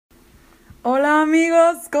Hola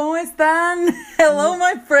amigos, ¿cómo están? Hello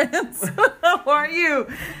my friends, how are you?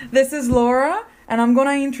 This is Laura and I'm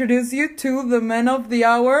gonna introduce you to the man of the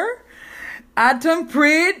hour,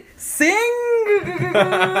 Atampreet Singh!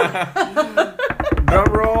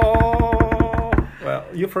 Drum roll! Well,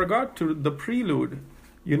 you forgot the prelude.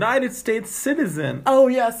 United States citizen. Oh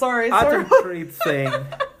yeah, sorry. Atampreet Singh.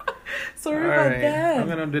 Sorry about that. I'm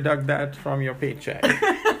gonna deduct that from your paycheck.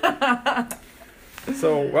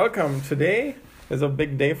 So, welcome. Today is a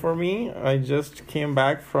big day for me. I just came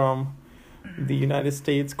back from the United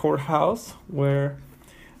States courthouse where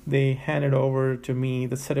they handed over to me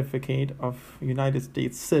the certificate of United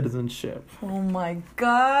States citizenship. Oh my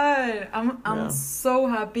god. I'm so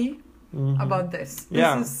happy about this.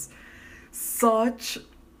 This is such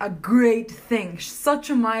a great thing.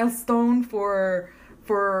 Such a milestone for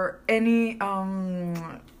any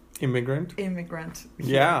immigrant.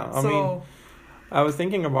 Yeah, I mean, I was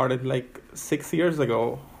thinking about it like 6 years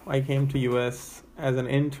ago. I came to US as an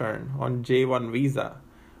intern on J1 visa,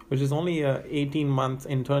 which is only a 18-month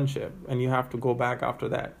internship, and you have to go back after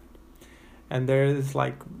that. And there is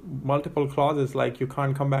like multiple clauses, like you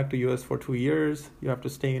can't come back to US for 2 years. You have to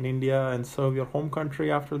stay in India and serve your home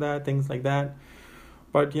country after that, things like that.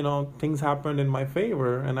 But, things happened in my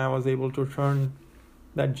favor, and I was able to turn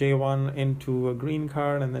that J1 into a green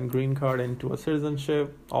card, and then green card into a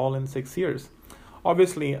citizenship, all in 6 years.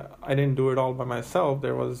 Obviously, I didn't do it all by myself.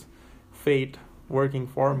 There was fate working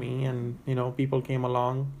for me, and people came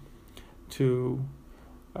along to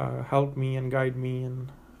help me and guide me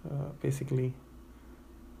and basically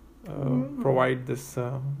provide this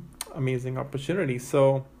amazing opportunity.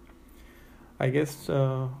 So I guess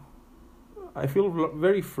I feel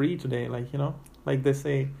very free today, like they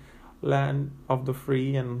say, land of the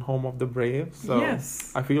free and home of the brave. So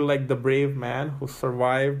yes. I feel like the brave man who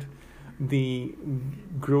survived the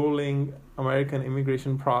grueling American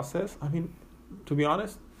immigration process. I mean, to be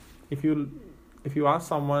honest, if you ask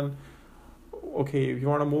someone, okay, if you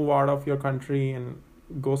want to move out of your country and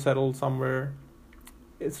go settle somewhere,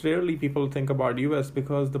 it's rarely people think about US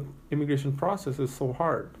because the immigration process is so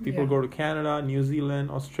hard. People go to Canada, New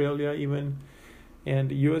Zealand, Australia even,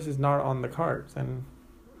 and US is not on the cards.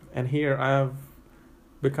 And here I have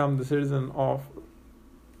become the citizen of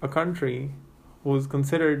a country who is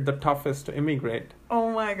considered the toughest to immigrate. Oh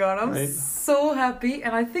my God, I'm so happy.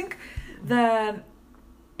 And I think that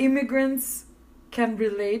immigrants can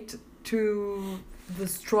relate to the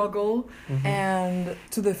struggle and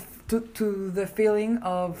to the feeling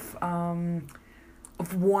of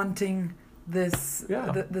wanting this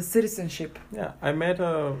the citizenship. Yeah, I met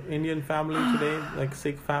a Indian family today, like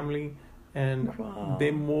Sikh family, and they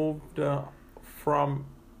moved from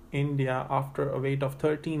India after a wait of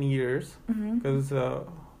 13 years because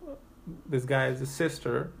this guy's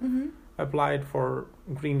sister applied for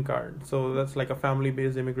green card. So that's like a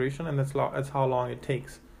family-based immigration, and that's how long it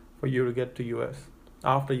takes for you to get to US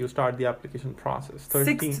after you start the application process.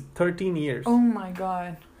 13 years. Oh my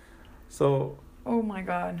God. So. Oh my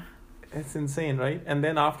God. It's insane, right? And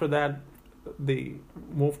then after that, they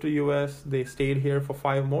moved to US. They stayed here for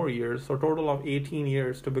 5 more years. So total of 18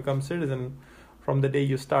 years to become citizen from the day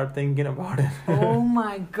you start thinking about it. Oh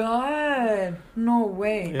my God. No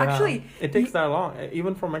way. Yeah, actually, it takes that long.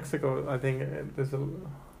 Even from Mexico, I think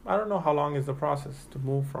I don't know how long is the process to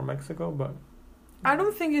move from Mexico, but I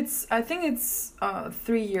think it's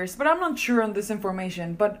 3 years, but I'm not sure on this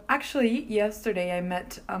information. But actually, yesterday I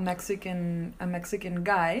met a Mexican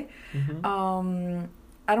guy.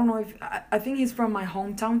 I don't know if I think he's from my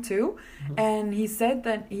hometown too, and he said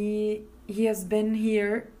that he has been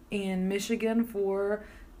here in Michigan for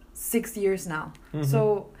 6 years now.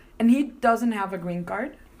 So, and he doesn't have a green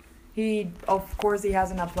card. Of course he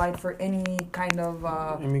hasn't applied for any kind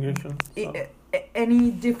of immigration.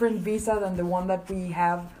 Any different visa than the one that we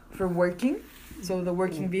have for working. So the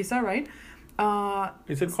working visa, right?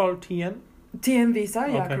 Is it called TN? TN visa,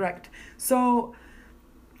 yeah, okay. Correct. So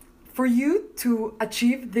for you to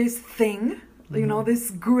achieve this thing,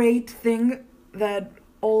 this great thing that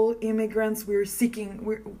all immigrants we seek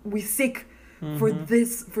for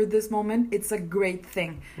this moment, it's a great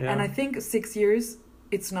thing. Yeah. And I think 6 years,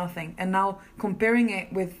 it's nothing. And now comparing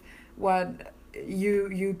it with what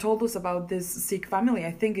you told us about this Sikh family,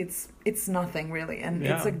 I think it's nothing really, and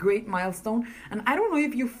it's a great milestone. And I don't know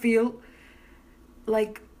if you feel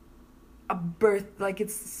like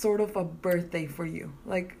it's sort of a birthday for you,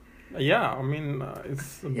 like. Yeah, I mean,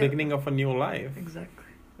 it's the beginning of a new life. Exactly.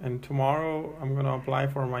 And tomorrow I'm going to apply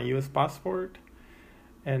for my US passport.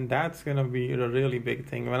 And that's going to be a really big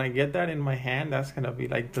thing. When I get that in my hand, that's going to be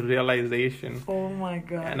like the realization. Oh my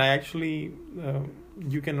God. And I actually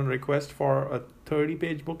you can request for a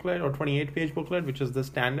 30-page booklet or 28-page booklet, which is the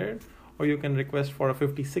standard, or you can request for a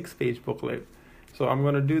 56-page booklet. So I'm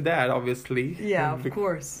going to do that, obviously. Yeah, of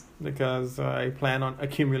course. Because I plan on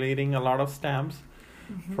accumulating a lot of stamps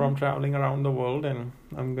from traveling around the world, and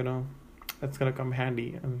that's going to come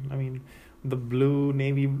handy. And I mean, the blue,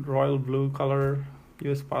 navy, royal blue color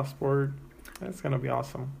US passport, that's going to be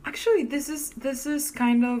awesome. Actually, this is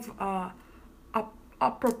kind of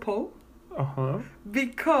apropos.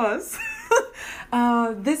 Because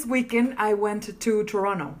this weekend I went to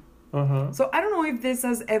Toronto. So I don't know if this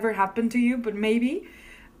has ever happened to you, but maybe,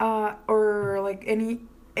 or like any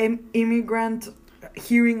immigrant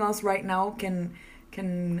hearing us right now can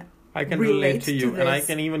I can relate to you, and I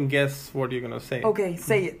can even guess what you're gonna say. Okay,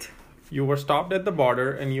 say it. You were stopped at the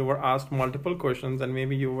border and you were asked multiple questions, and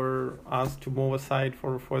maybe you were asked to move aside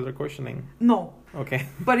for further questioning. No. Okay.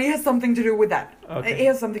 But it has something to do with that. Okay. It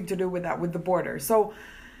has something to do with that, with the border. So,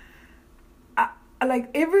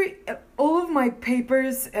 all of my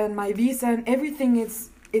papers and my visa and everything,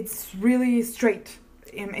 it's really straight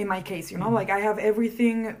in my case, you know, like I have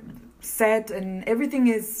everything set and everything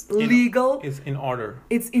is legal. It's in order.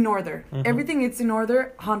 It's in order. Everything is in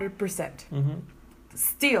order 100%.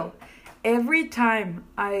 Still, every time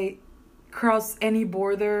I cross any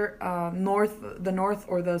border, the north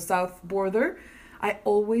or the south border, I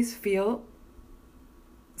always feel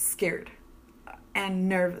scared and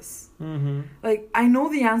nervous. Like, I know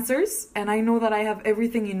the answers and I know that I have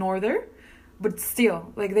everything in order, but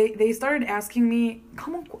still, like, they started asking me,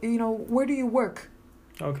 come on, you know, where do you work?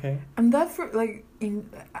 Okay. And that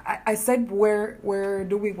I said, where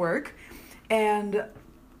do we work? And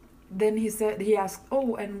then he asked,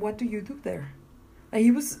 oh, and what do you do there? And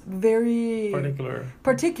he was very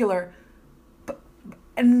particular.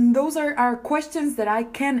 And those are questions that I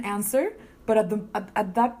can answer, but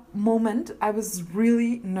at that moment I was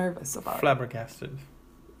really nervous about flabbergasted.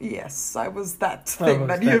 Yes, I was that thing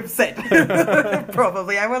that you've said.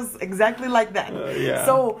 Probably I was exactly like that. Yeah.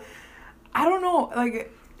 So I don't know,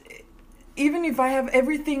 like, even if I have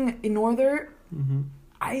everything in order,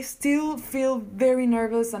 I still feel very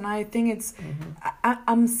nervous, and I think it's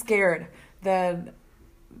I'm scared that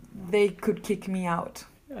they could kick me out.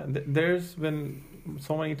 Yeah, there's been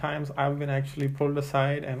so many times I've been actually pulled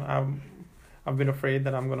aside, and I've been afraid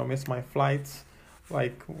that I'm going to miss my flights.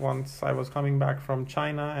 Like, once I was coming back from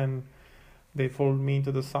China and they pulled me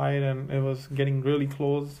to the side and it was getting really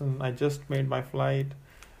close and I just made my flight,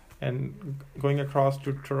 and going across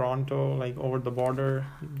to Toronto, like over the border,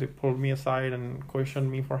 they pulled me aside and questioned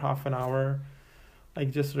me for half an hour.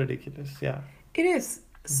 Like, just ridiculous. Yeah. It is.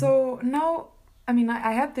 So now, I mean,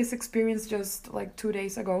 I had this experience just like 2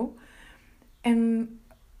 days ago. And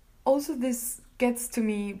also this gets to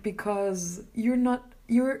me because you're not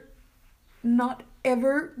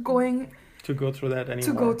ever going to go through that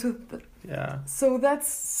anymore. To go to yeah. So that's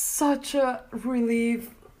such a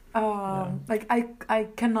relief. Like I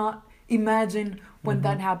cannot imagine when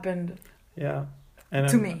that happened. Yeah. And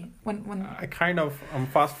to me, when I'm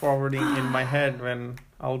fast forwarding in my head when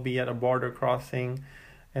I'll be at a border crossing,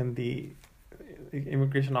 and the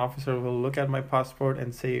immigration officer will look at my passport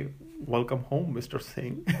and say, "Welcome home, Mr.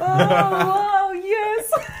 Singh." Oh wow!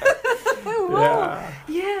 Yes. Wow.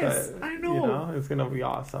 Yeah. Yes, I know. You know, it's gonna be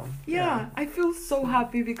awesome. Yeah, I feel so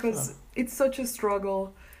happy because it's such a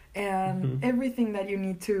struggle, and everything that you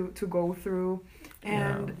need to go through.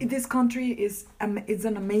 And this country is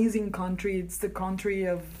an amazing country. It's the country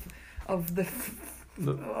of the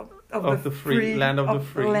free land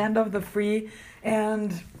of the free,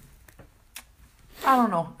 and I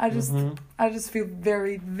don't know. I just feel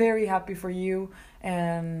very, very happy for you,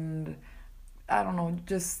 and I don't know,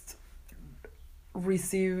 just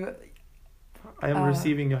receive. I am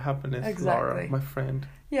receiving your happiness, exactly. Laura, my friend.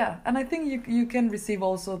 Yeah, and I think you can receive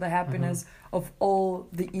also the happiness of all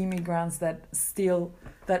the immigrants that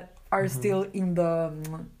are still in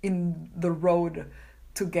the road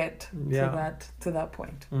to get to that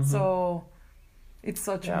point. So it's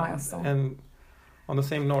such a milestone. And on the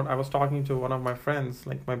same note, I was talking to one of my friends,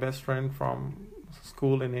 like my best friend from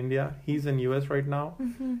school in India. He's in US right now,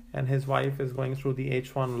 and his wife is going through the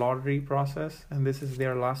H1 lottery process, and this is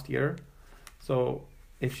their last year. So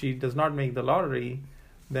if she does not make the lottery,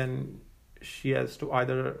 then she has to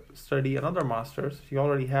either study another master's. She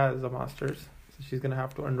already has a master's, so she's going to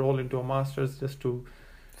have to enroll into a master's just to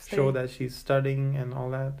show that she's studying and all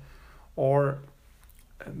that. Or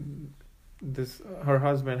her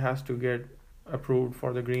husband has to get approved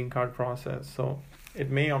for the green card process. So it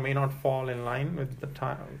may or may not fall in line with the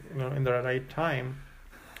time, in the right time,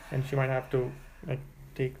 and she might have to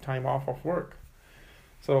take time off of work.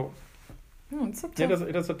 So It's a tough...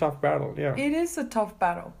 It is a tough battle, yeah. It is a tough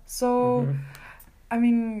battle. So, I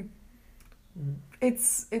mean,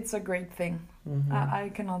 it's a great thing.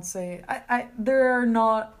 I cannot say... There are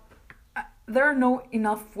no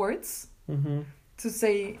enough words to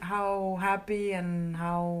say how happy and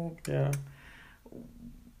how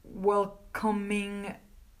welcoming...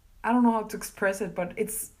 I don't know how to express it, but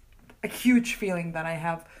it's a huge feeling that I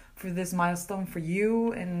have for this milestone for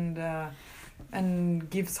you, and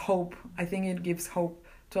gives hope. I think it gives hope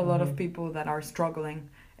to a lot of people that are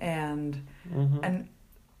struggling, and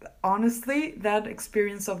honestly, that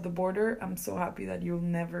experience of the border, I'm so happy that you'll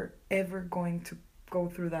never ever going to go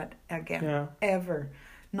through that again. Ever.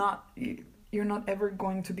 You're not ever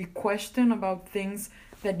going to be questioned about things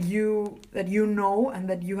that you know, and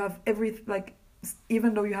that you have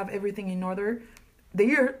even though you have everything in order,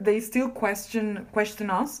 they still question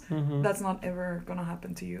us. That's not ever gonna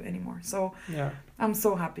happen to you anymore. So I'm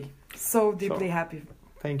so happy, so deeply happy.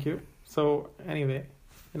 Thank you. So anyway,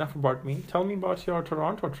 enough about me. Tell me about your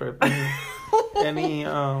Toronto trip. Any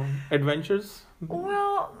adventures?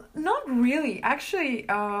 Well, not really. Actually,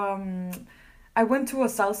 I went to a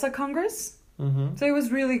salsa congress, so it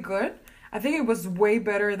was really good. I think it was way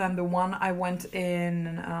better than the one I went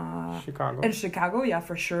in Chicago. In Chicago, yeah,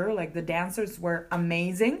 for sure. Like, the dancers were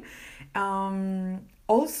amazing.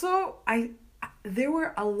 Also, there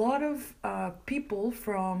were a lot of people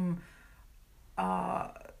from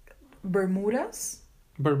Bermudas.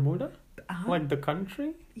 Bermuda? Like the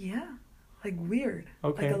country? Yeah, like weird.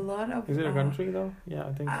 Okay. Like a lot of... Is it a country though? Yeah,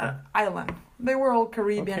 I think so. Island. They were all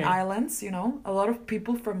Caribbean islands, you know. A lot of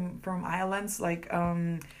people from islands like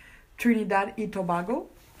Trinidad and Tobago,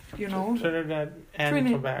 you know. Trinidad and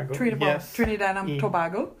Tobago. Trinidad and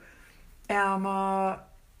Tobago.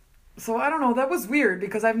 So I don't know. That was weird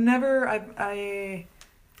because I never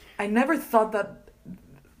thought that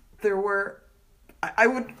there were... I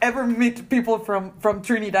would ever meet people from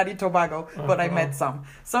Trinidad and Tobago, but I met some.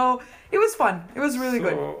 So it was fun. It was really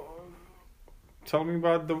good. Tell me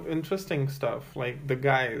about the interesting stuff, like the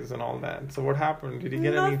guys and all that. So what happened? Did you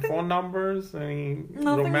get any phone numbers? Any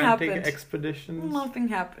romantic expeditions? Nothing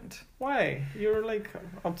happened. Why? You're like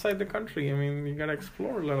outside the country. I mean, you gotta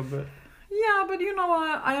explore a little bit. Yeah, but you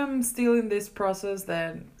know, I am still in this process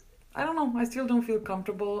that, I don't know, I still don't feel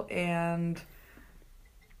comfortable, and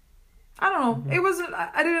I don't know. It was,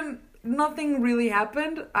 nothing really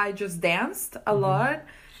happened. I just danced a lot.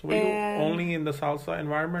 So were you only in the salsa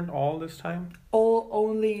environment all this time?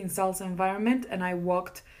 Only in salsa environment, and I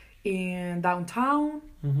walked in downtown.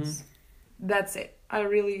 That's it. I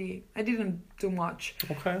didn't do much.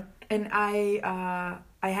 Okay. And I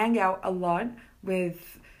hang out a lot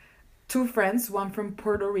with two friends, one from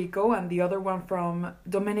Puerto Rico and the other one from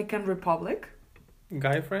Dominican Republic.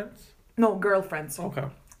 Guy friends? No, girlfriends. Okay.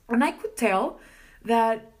 And I could tell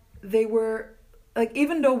that they were, like,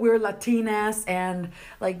 even though we're Latinas and,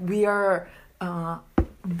 like, we are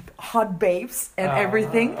hot babes and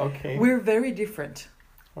everything, we're very different.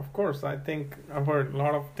 Of course. I think I've heard a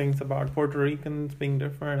lot of things about Puerto Ricans being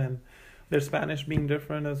different and their Spanish being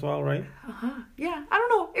different as well, right? Yeah. I don't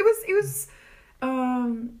know. It was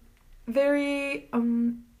very, I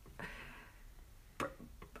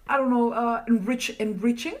don't know,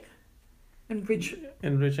 enriching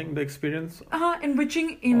the experience.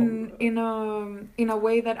 Enriching in a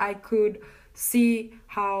way that I could see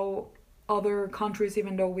how other countries,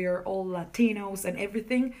 even though we are all Latinos and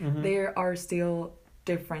everything, they are still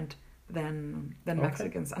different than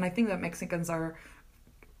Mexicans. And I think that Mexicans are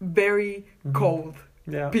very cold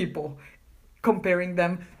people, comparing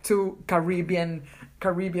them to Caribbean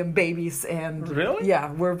babies. And really,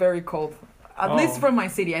 yeah, we're very cold. At least from my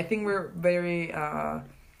city, I think we're very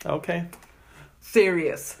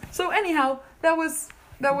serious. So anyhow, that was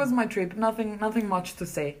my trip. Nothing much to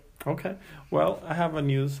say. Okay. Well, I have a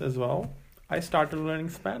news as well. I started learning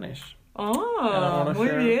Spanish. Muy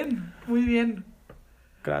bien.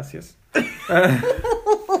 Gracias. So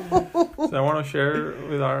I want to share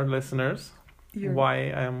with our listeners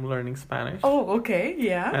why I am learning Spanish. Oh, okay.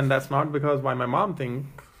 Yeah. And that's not because why my mom thinks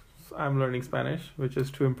I'm learning Spanish, which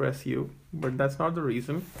is to impress you, but that's not the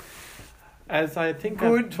reason. As I think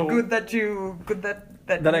good that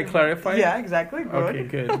I clarified. Yeah, exactly. Good. Okay,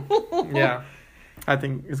 good. Yeah, I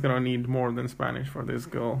think it's gonna need more than Spanish for this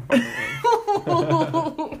girl. By the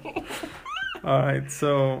way. All right,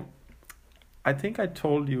 so I think I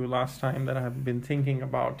told you last time that I have been thinking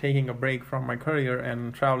about taking a break from my career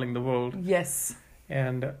and traveling the world. Yes.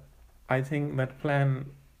 And I think that plan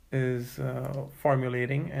is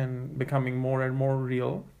formulating and becoming more and more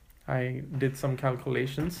real. I did some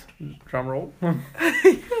calculations, drum roll,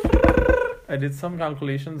 I did some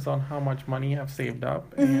calculations on how much money I've saved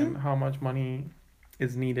up and how much money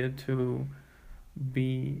is needed to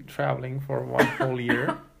be traveling for one whole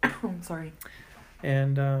year. I'm sorry.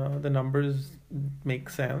 And the numbers make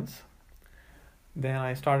sense. Then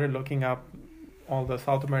I started looking up all the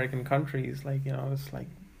South American countries, like, it's like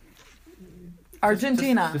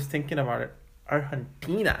Argentina. Just thinking about it.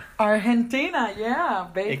 Argentina, yeah,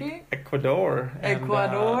 baby. Ecuador, and,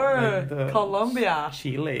 Colombia,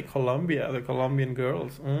 Chile, Colombia, the Colombian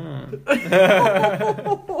girls.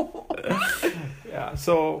 Yeah,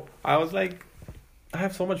 so I was like, I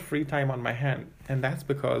have so much free time on my hand, and that's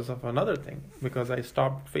because of another thing. Because I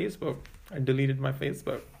stopped Facebook, I deleted my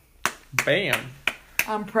Facebook. Bam.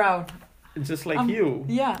 I'm proud. Just like you,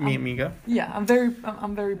 mi amiga. Yeah, I'm very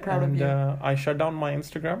proud of you. And I shut down my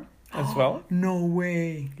Instagram as well. No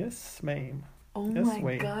way. Yes, ma'am. Oh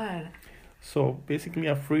my God. So basically,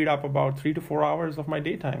 I freed up about 3 to 4 hours of my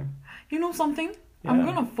daytime. You know something? Yeah. I'm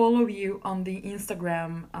gonna follow you on the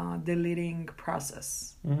Instagram deleting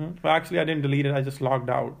process. Well, actually, I didn't delete it. I just logged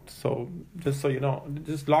out. So just so you know,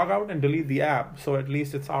 just log out and delete the app. So at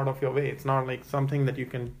least it's out of your way. It's not like something that you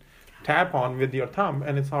can tap on with your thumb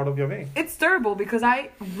and it's out of your way. It's terrible because I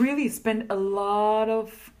really spend a lot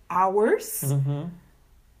of hours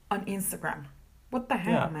on Instagram. What the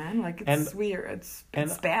hell, man? Like, it's weird.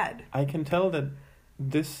 It's bad. I can tell that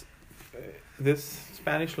this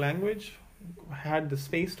Spanish language had the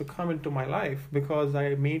space to come into my life because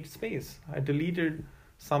I made space. I deleted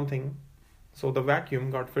something, so the vacuum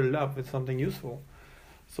got filled up with something useful.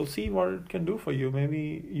 So see what it can do for you.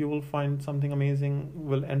 Maybe you will find something amazing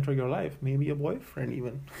will enter your life. Maybe a boyfriend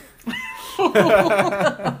even.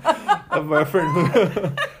 A boyfriend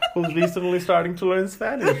who's recently starting to learn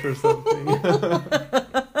Spanish or something.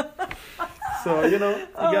 So, you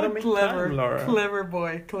gotta make time, Laura. Clever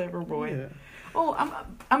boy. Yeah. Oh,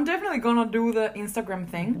 I'm definitely gonna do the Instagram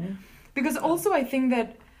thing. Because also I think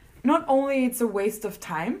that not only it's a waste of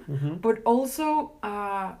time, but also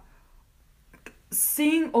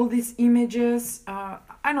seeing all these images,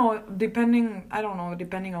 depending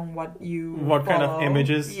on what you what follow. Kind of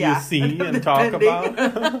images you see and talk about.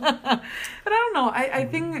 But I don't know. I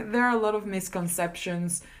think there are a lot of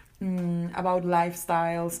misconceptions about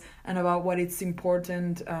lifestyles and about what is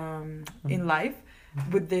important in life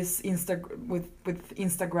with this with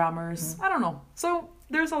Instagrammers. I don't know. So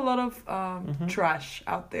there's a lot of trash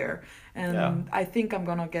out there, and I think I'm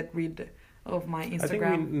gonna get rid of my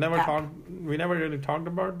Instagram. I think we never really talked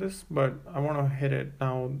about this, but I want to hit it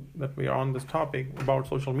now that we are on this topic about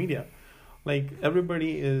social media. Like,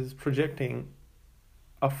 everybody is projecting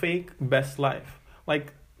a fake best life.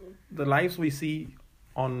 Like, the lives we see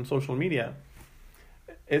on social media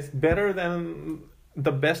is better than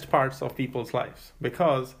the best parts of people's lives,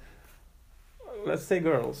 because let's say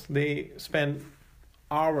girls, they spend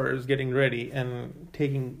hours getting ready and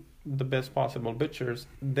taking the best possible pictures,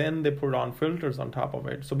 then they put on filters on top of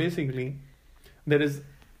it. So basically, there is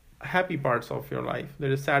happy parts of your life,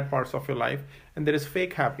 there is sad parts of your life, and there is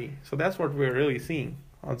fake happy. So that's what we're really seeing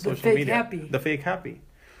on social media. The fake happy.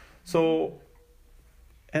 So,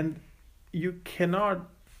 and you cannot,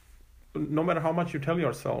 no matter how much you tell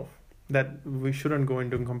yourself that we shouldn't go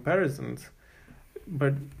into comparisons,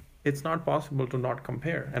 but it's not possible to not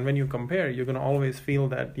compare. And when you compare, you're going to always feel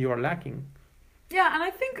that you are lacking. Yeah, and I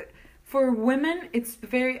think for women, it's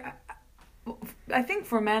very... I think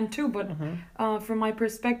for men too, but from my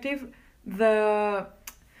perspective,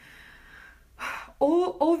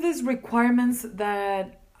 all these requirements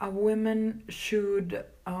that a woman should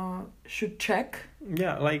check.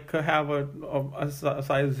 Yeah, like have a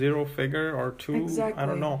size 0 figure or 2. Exactly. I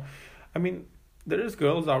don't know. I mean, there is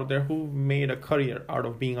girls out there who made a career out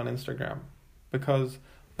of being on Instagram, because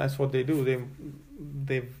that's what they do.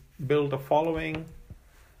 They've built a following,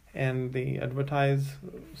 and they advertise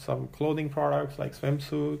some clothing products like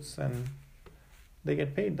swimsuits, and they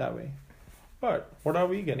get paid that way. But what are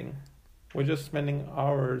we getting? We're just spending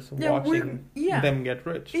hours watching them get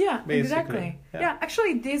rich. Yeah, basically. Exactly. Yeah,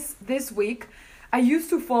 actually, this week, I used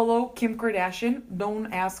to follow Kim Kardashian.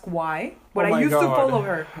 Don't ask why, but I used to follow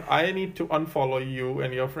her. I need to unfollow you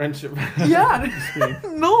and your friendship. Yeah.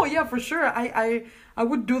 No, yeah, for sure. I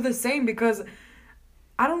would do the same, because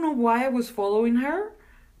I don't know why I was following her.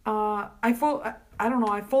 I don't know.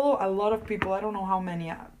 I follow a lot of people. I don't know how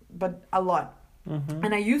many, but a lot.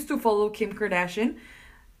 And I used to follow Kim Kardashian,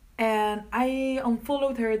 and I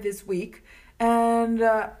unfollowed her this week, and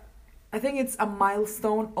I think it's a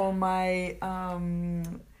milestone on my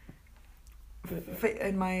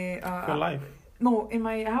in my your life. No, in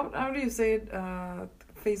my how do you say it?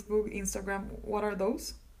 Facebook, Instagram. What are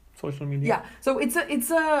those? social media. Yeah, so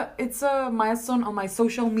it's a milestone on my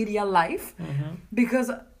social media life,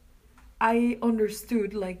 because I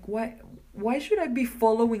understood, like, why should I be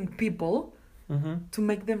following people to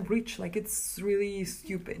make them rich? Like, it's really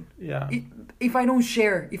stupid. Yeah. If I don't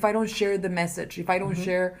share the message, if I don't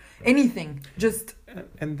share anything, just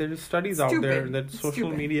and there's studies out there that social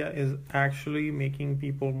media is actually making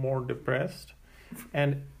people more depressed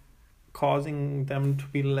and causing them to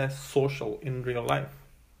be less social in real life.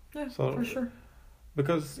 Yeah, so, for sure.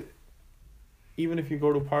 Because even if you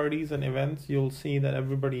go to parties and events, you'll see that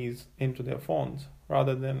everybody's into their phones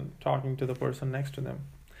rather than talking to the person next to them.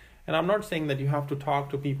 And I'm not saying that you have to talk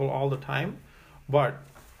to people all the time, but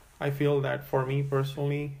I feel that for me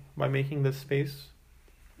personally, by making this space,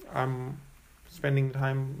 I'm spending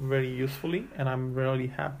time very usefully, and I'm really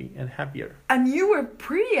happy and happier. And you were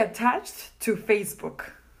pretty attached to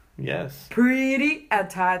Facebook. Yes. Pretty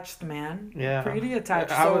attached, man. Yeah. Pretty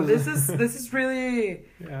attached. So this is really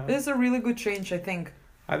this is a really good change, I think.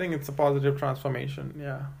 I think it's a positive transformation.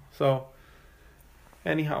 Yeah. So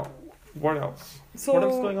anyhow, what else? What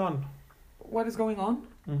else is going on? What is going on?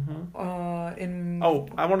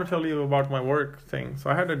 I want to tell you about my work thing. So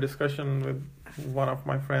I had a discussion with one of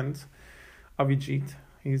my friends, Avijit.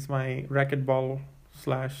 He's my racquetball /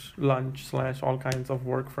 lunch / all kinds of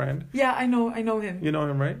work friend. Yeah, I know him. You know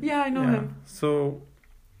him, right? Yeah, I know him. So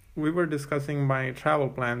we were discussing my travel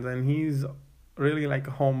plans, and he's really like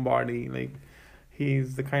a homebody. Like,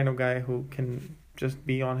 he's the kind of guy who can just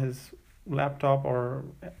be on his laptop or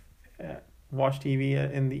watch TV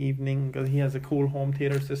in the evening, because he has a cool home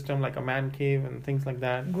theater system, like a man cave and things like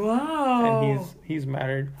that. Wow. And he's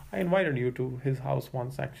married. I invited you to his house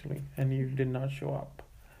once, actually, and you did not show up.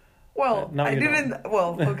 Well, I didn't.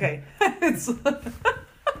 Well, okay.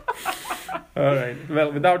 All right.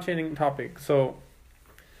 Well, without changing topic, so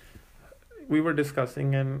we were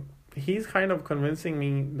discussing, and he's kind of convincing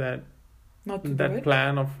me that that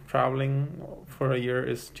plan of traveling for a year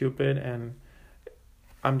is stupid, and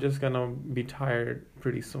I'm just gonna be tired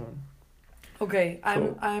pretty soon. Okay,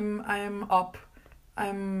 I'm up.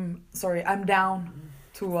 I'm down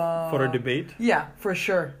to for a debate. Yeah, for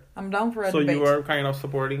sure. I'm down for a debate. So you are kind of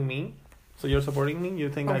supporting me. So you're supporting me? You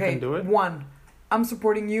think I can do it? 1, I'm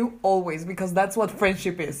supporting you always, because that's what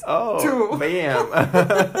friendship is. Oh, 2,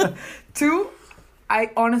 bam. 2,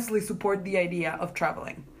 I honestly support the idea of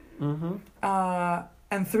traveling.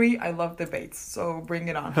 And 3, I love debates. So bring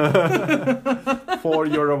it on. 4,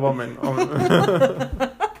 you're a woman.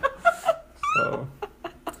 So,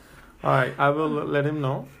 all right, I will let him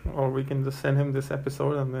know, or we can just send him this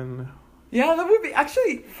episode and then. Yeah, that would be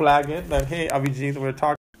actually. Flag it that, hey, Avijit, we're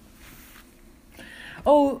talking.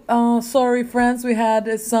 Oh, sorry, friends. We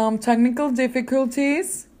had some technical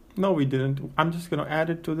difficulties. No, we didn't. I'm just going to add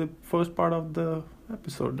it to the first part of the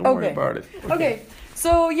episode. Don't worry about it. Okay.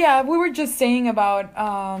 So, yeah, we were just saying about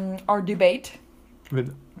our debate.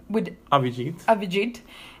 With Avijit.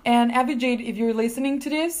 And Avijit, if you're listening to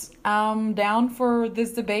this, I'm down for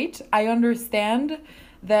this debate. I understand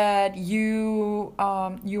that you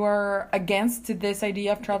are against this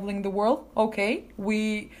idea of traveling the world. Okay,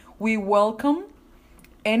 we welcome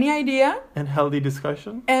any idea and healthy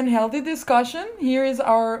discussion. Here is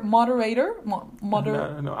our moderator.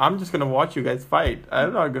 No, I'm just gonna watch you guys fight.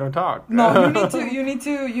 I'm not gonna talk. No, you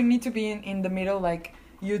need to be in the middle, like.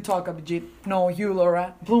 You talk, Abhijit. No, you,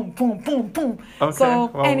 Laura. Boom, boom, boom, boom. Okay,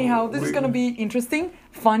 so, anyhow, this is going to be interesting,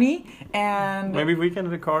 funny, and... Maybe we can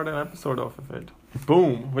record an episode of it.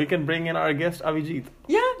 Boom. We can bring in our guest, Avijit.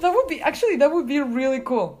 Yeah, that would be really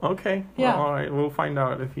cool. Okay. Yeah. Well, all right. We'll find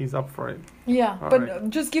out if he's up for it. Yeah,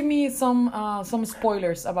 just give me some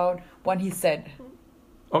spoilers about what he said.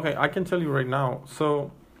 Okay, I can tell you right now.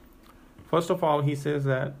 So, first of all, he says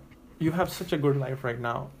that you have such a good life right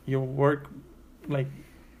now. You work, like...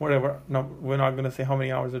 Whatever. No, we're not gonna say how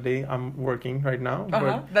many hours a day I'm working right now.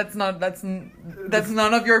 But that's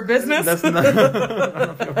none of your business. That's none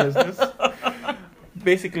of your business.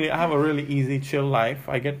 Basically, I have a really easy, chill life.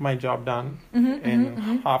 I get my job done in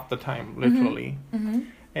half the time, literally,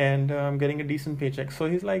 and I'm getting a decent paycheck. So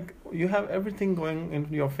he's like, "You have everything going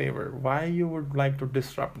in your favor. Why you would like to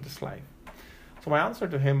disrupt this life?" So my answer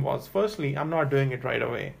to him was, firstly, I'm not doing it right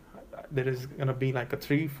away. There is gonna be like a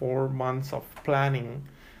 3-4 months of planning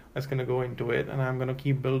that's going to go into it, and I'm going to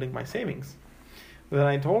keep building my savings. Then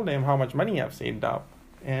I told him how much money I've saved up,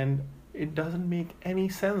 and it doesn't make any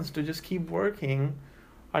sense to just keep working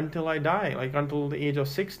until I die, like until the age of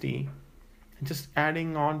 60, and just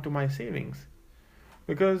adding on to my savings,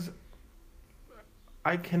 because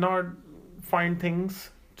I cannot find things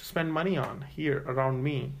to spend money on here around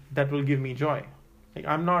me that will give me joy. Like,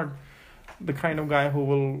 I'm not the kind of guy who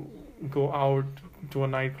will go out to a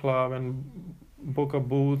nightclub and book a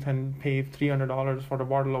booth and pay $300 for a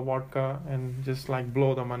bottle of vodka and just like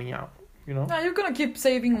blow the money out, you know? Yeah, you're gonna keep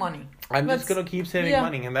saving money. I'm just gonna keep saving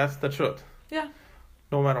money, and that's the truth. Yeah.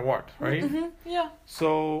 No matter what, right? Mm-hmm. Yeah.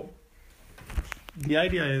 So the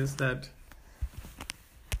idea is that...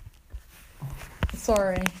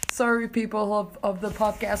 Sorry, people of the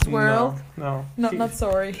podcast world. No, not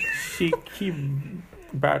sorry. She keep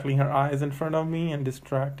battling her eyes in front of me and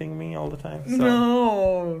distracting me all the time. So.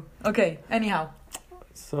 No. Okay. Anyhow.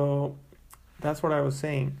 So that's what I was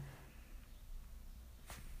saying.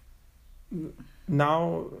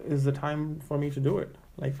 Now is the time for me to do it.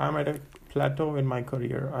 Like, I'm at a plateau in my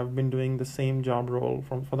career. I've been doing the same job role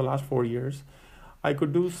for the last 4 years. I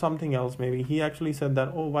could do something else maybe. He actually said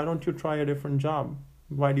that, why don't you try a different job?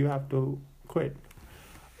 Why do you have to quit?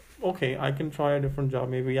 Okay, I can try a different job.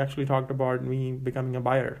 Maybe we actually talked about me becoming a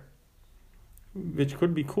buyer, which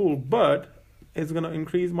could be cool, but it's going to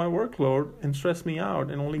increase my workload and stress me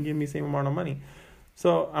out and only give me the same amount of money.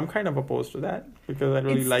 So I'm kind of opposed to that because I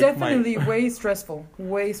really like my... It's definitely way stressful.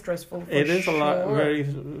 Way stressful. It is a lot, very,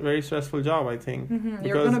 very stressful job, I think. Mm-hmm.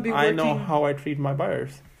 Because I know how I treat my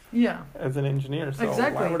buyers. Yeah. As an engineer. So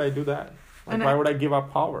exactly. Why would I do that? Like, why would I give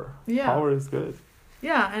up power? Yeah. Power is good.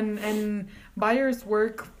 Yeah, and buyers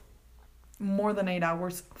work more than 8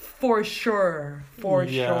 hours for sure. For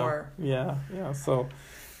sure. Yeah. So,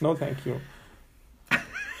 no thank you.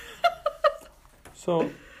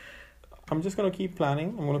 So, I'm just going to keep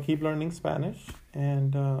planning. I'm going to keep learning Spanish.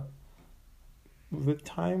 And with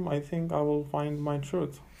time, I think I will find my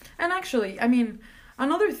truth. And actually, I mean...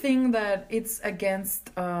 Another thing that it's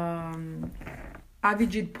against Avijit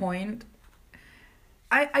point,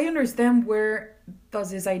 I understand where does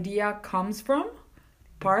this idea comes from,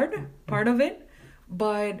 part of it,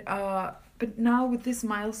 but now with this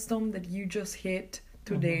milestone that you just hit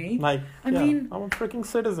today, I mean, I'm a freaking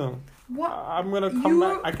citizen. What? I'm gonna come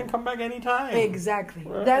back. I can come back anytime. Exactly.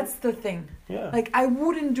 Right? That's the thing. Yeah. Like, I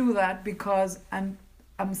wouldn't do that because I'm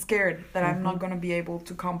scared that I'm not gonna be able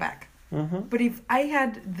to come back. Mm-hmm. But if I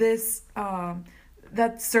had this,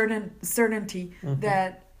 that certainty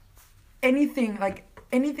that anything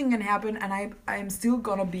can happen, and I'm still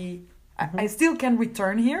gonna be, I still can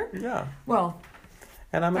return here. Yeah. Well,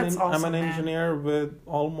 and I'm an engineer with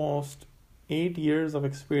almost 8 years of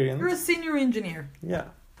experience. You're a senior engineer. Yeah.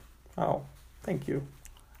 Oh, thank you.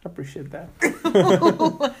 Appreciate that.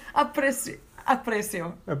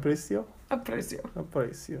 Aprecio.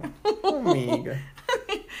 Amiga.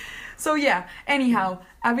 So yeah, anyhow,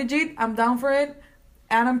 Avijit, I'm down for it.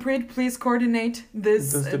 Adampreet, please coordinate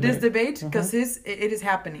this debate because it is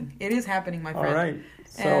happening. It is happening, my friend. All right.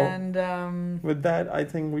 So and with that, I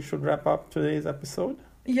think we should wrap up today's episode.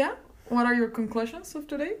 Yeah. What are your conclusions of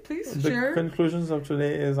today? Please share. The conclusions of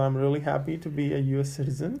today is I'm really happy to be a U.S.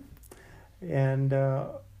 citizen, and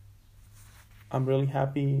I'm really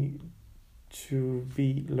happy to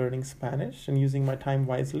be learning Spanish and using my time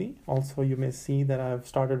wisely. Also, you may see that I've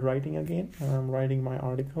started writing again. I'm writing my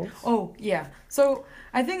articles. Oh, yeah. So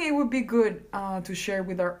I think it would be good to share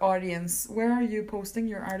with our audience. Where are you posting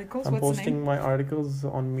your articles? I'm What's posting the name? My articles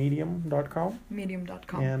on medium.com.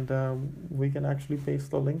 Medium.com. And we can actually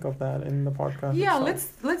paste the link of that in the podcast. Yeah,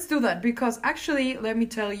 itself. let's do that because actually, let me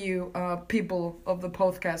tell you, people of the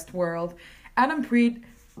podcast world, Adampreet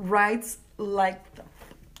writes like the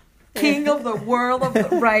king of the world of the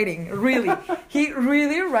writing. Really, he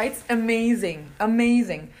really writes amazing.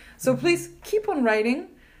 So please keep on writing.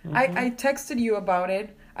 I texted you about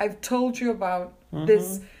it. I've told you about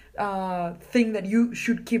this thing that you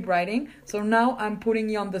should keep writing. So now I'm putting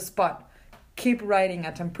you on the spot. Keep writing,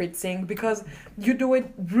 Adampreet Singh, because you do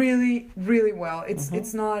it really, really well.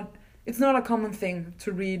 It's not a common thing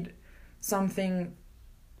to read something.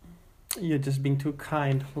 You're just being too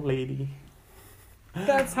kind, lady.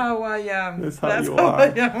 That's how I am. That's how you are. I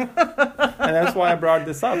am. And that's why I brought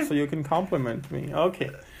this up, so you can compliment me. Okay.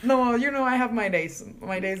 No, I have my days.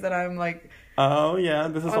 My days that I'm like... Oh, yeah,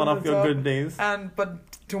 this is one of your good days. But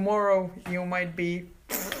tomorrow, you might be...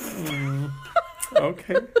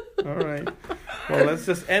 Okay. All right. Well, let's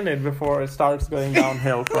just end it before it starts going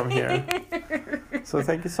downhill from here. So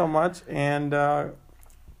thank you so much. And...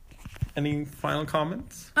 any final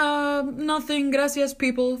comments? Nothing. Gracias,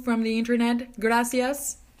 people from the internet.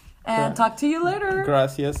 Gracias. And talk to you later.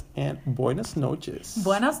 Gracias and buenas noches.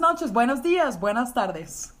 Buenas noches, buenos días, buenas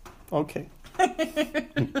tardes. Okay.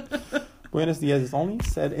 Buenos días is only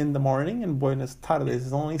said in the morning and buenas tardes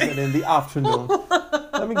is only said in the afternoon.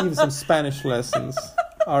 Let me give you some Spanish lessons.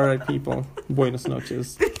 All right, people. Buenas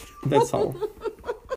noches. That's all.